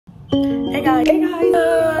Hey guys,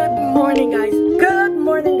 good morning guys, good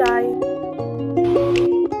morning guys.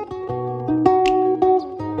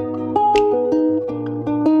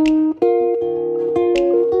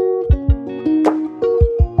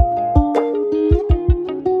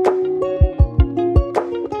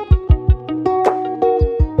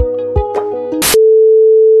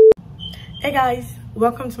 Hey guys,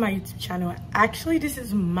 welcome to my YouTube channel. Actually, this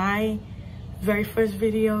is my very first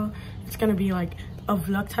video. It's gonna be like a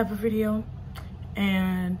vlog type of video,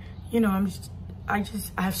 and you know, I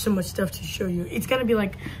have so much stuff to show you. It's gonna be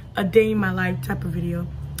like a day in my life type of video.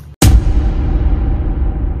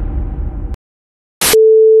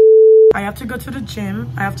 I have to go to the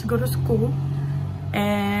gym, I have to go to school,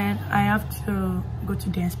 and I have to go to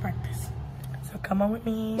dance practice. So come on with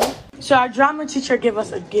me. So our drama teacher gave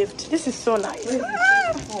us a gift. This is so nice.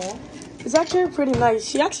 It's actually pretty nice.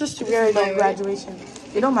 She asked us to wear it on graduation.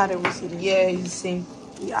 It don't matter what's it is. Yeah, it's the same.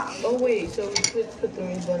 Yeah. Oh wait, so we put the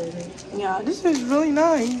ring button in. Yeah, this is really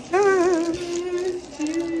nice.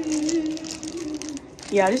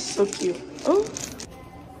 Yeah, this is so cute. Oh.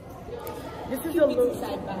 This is a little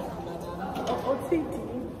side bag. Oh, take it.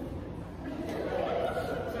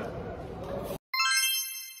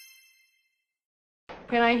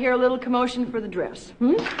 Can I hear a little commotion for the dress? A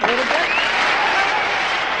little bit?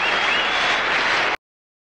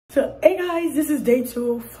 So, hey guys, this is day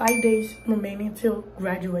 2, 5 days remaining till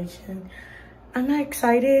graduation. I'm not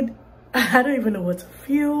excited. I don't even know what to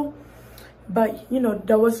feel. But, you know,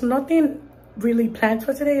 there was nothing really planned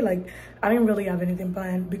for today. Like, I didn't really have anything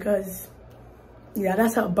planned because, yeah,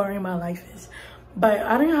 that's how boring my life is. But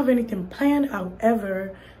I didn't have anything planned.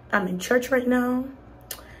 However, I'm in church right now.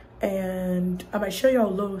 And I might show you a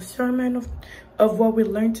little sermon of what we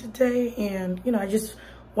learned today. And, you know, I just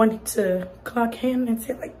wanted to clock in and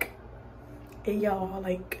say, like, hey, y'all,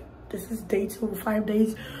 like, this is day 2, 5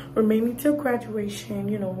 days remaining till graduation.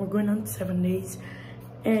 You know, we're going on 7 days.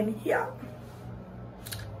 And, yeah,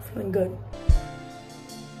 feeling good.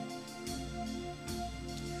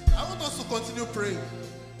 I want us to continue praying.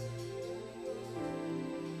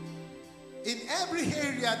 In every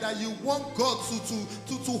area that you want God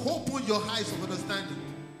to open your eyes of understanding.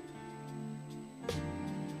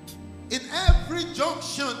 In every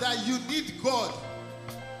junction that you need God.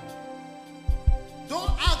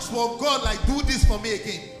 Don't ask for God like, do this for me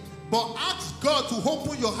again. But ask God to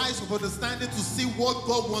open your eyes of understanding to see what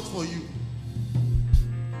God wants for you.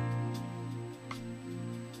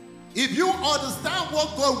 If you understand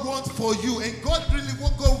what God wants for you and what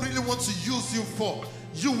God really wants to use you for,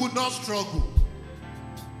 you will not struggle.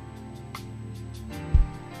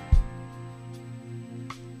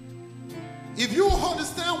 If you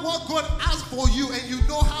understand what God has for you and you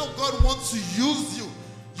know how God wants to use you,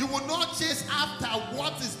 you will not chase after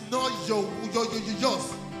what is not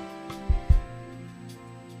yours.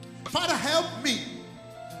 Father, help me.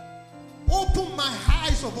 Open my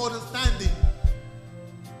eyes of understanding.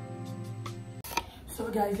 So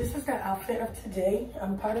guys, this is the outfit of today.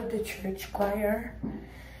 I'm part of the church choir,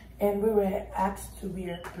 and we were asked to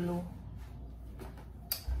wear blue.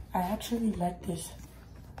 I actually like this.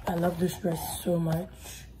 I love this dress so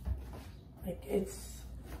much. Like, it's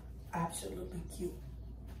absolutely cute.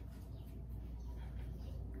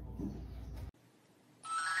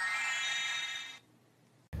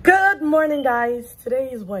 Good morning, guys. Today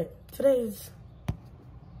is what? Today is...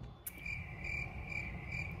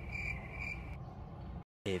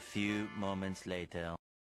 A few moments later.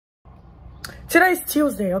 Today's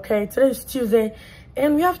Tuesday, okay? Today's Tuesday,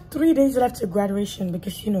 and we have 3 days left to graduation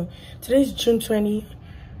because, you know, today's June 20,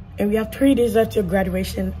 and we have 3 days left to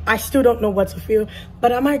graduation. I still don't know what to feel,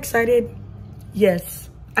 but am I excited? Yes.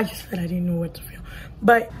 I just said I didn't know what to feel.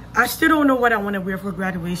 But I still don't know what I want to wear for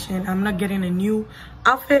graduation. I'm not getting a new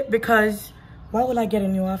outfit because why would I get a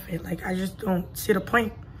new outfit? Like, I just don't see the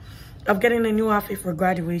point of getting a new outfit for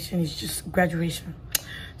graduation. It's just graduation.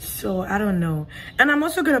 So I don't know. And I'm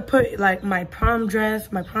also gonna put like my prom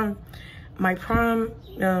dress, my prom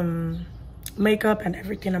makeup and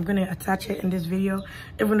everything. I'm gonna attach it in this video,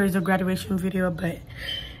 even though it's a graduation video. But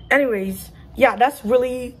anyways, yeah, that's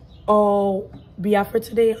really all we have for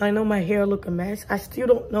today. I know my hair look a mess. I still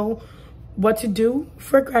don't know what to do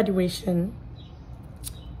for graduation.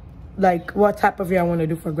 Like what type of hair I want to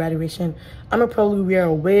do for graduation. I'm gonna probably wear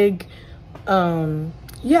a wig.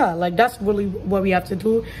 Yeah, like that's really what we have to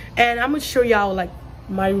do. And I'm gonna show y'all like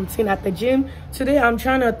my routine at the gym today. I'm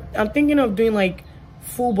thinking of doing like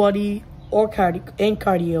full body or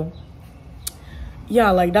cardio.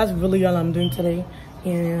 Yeah, like that's really all I'm doing today.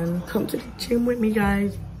 And come to the gym with me,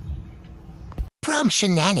 guys. Prom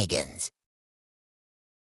shenanigans.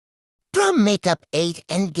 Prom makeup ate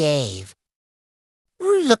and gave.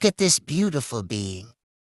 Look at this beautiful being.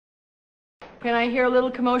 Can I hear a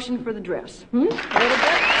little commotion for the dress? A little bit?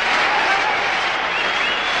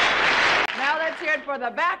 Now let's hear it for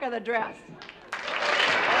the back of the dress.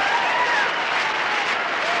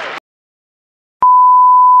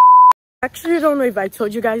 Actually, I don't know if I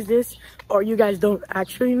told you guys this or you guys don't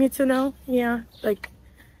actually need to know. Yeah, like,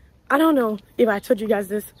 I don't know if I told you guys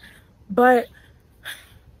this, but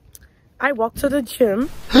I walk to the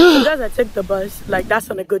gym. Sometimes I take the bus, like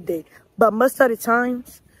that's on a good day. But most of the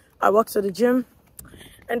times, I walk to the gym,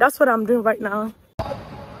 and that's what I'm doing right now.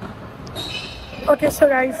 Okay, so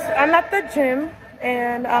guys, I'm at the gym,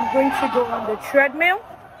 and I'm going to go on the treadmill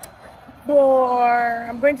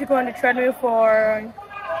for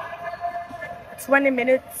 20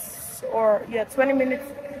 minutes, or yeah, 20 minutes,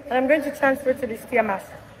 and I'm going to transfer to the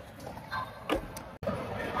Stairmaster.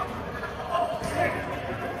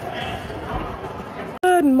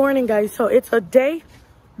 Good morning, guys. So it's a day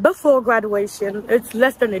before graduation. It's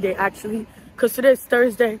less than a day actually, because today is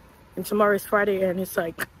Thursday and tomorrow is Friday, and it's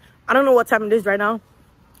like, I don't know what time it is right now,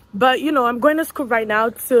 but you know, I'm going to school right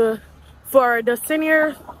now for the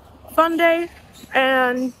senior fun day,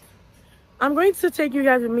 and I'm going to take you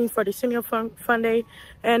guys with me for the senior fun day.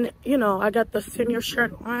 And you know, I got the senior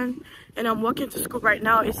shirt on, and I'm walking to school right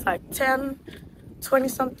now. It's like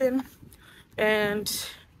 10:20 something, and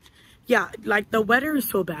yeah, like the weather is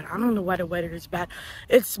so bad. I don't know why the weather is bad.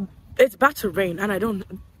 It's about to rain, and I don't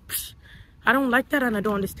like that, and I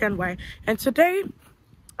don't understand why. And today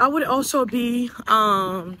I would also be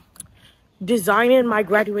designing my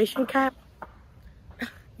graduation cap.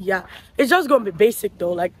 Yeah, it's just gonna be basic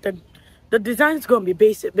though. Like the design is gonna be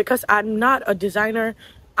basic because I'm not a designer.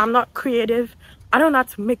 I'm not creative. I don't know how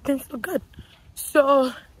to make things look good.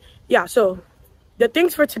 So yeah, so the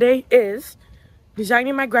things for today is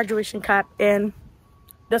designing my graduation cap and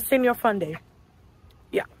the senior fun day.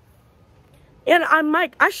 Yeah, and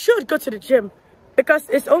I should go to the gym because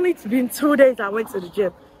it's only been 2 days I went to the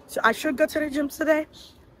gym, so I should go to the gym today.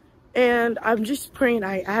 And I'm just praying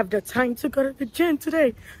I have the time to go to the gym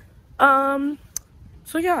today.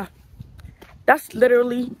 So yeah, that's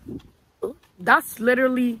literally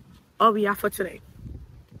all we have for today.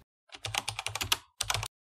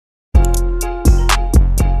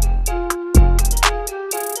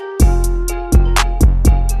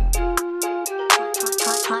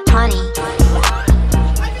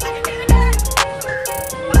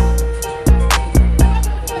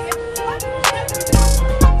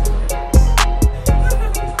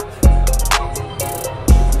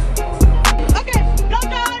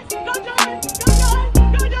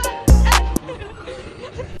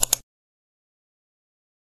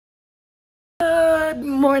 Good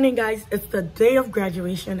morning, guys. It's the day of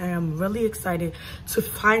graduation. I am really excited to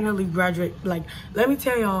finally graduate. Like, let me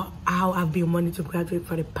tell y'all how I've been wanting to graduate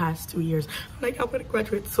for the past 2 years. Like, I want to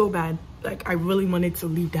graduate so bad. Like, I really wanted to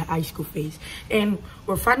leave the high school phase, and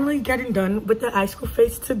we're finally getting done with the high school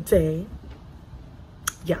phase today.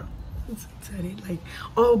 Yeah, I'm so excited. Like,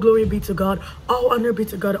 all glory be to God, all honor be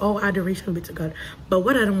to God, all adoration be to God. But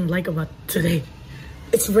what I don't like about today,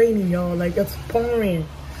 it's raining, y'all. Like, it's pouring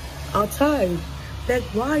outside. Like,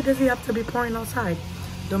 why does it have to be pouring outside?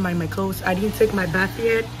 Don't mind my clothes. I didn't take my bath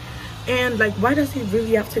yet, and like, why does it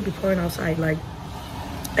really have to be pouring outside? Like,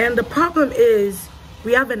 and the problem is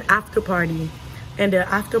we have an after party, and the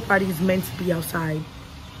after party is meant to be outside,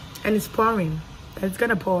 and it's pouring. It's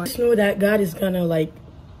gonna pour. I just know that God is gonna like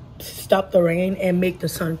stop the rain and make the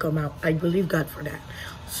sun come out. I believe God for that,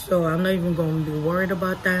 so I'm not even going to be worried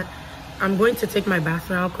about that. I'm going to take my bath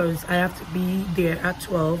now because I have to be there at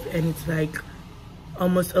 12, and it's like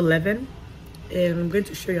almost 11. And I'm going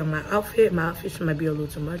to show you my outfit. My outfit might be a little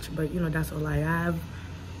too much, but you know, that's all I have.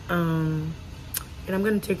 And I'm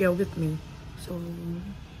going to take it with me. So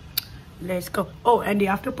let's go. Oh, and the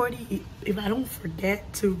after party, if I don't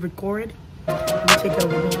forget to record, let me take it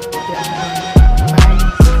with me. Yeah.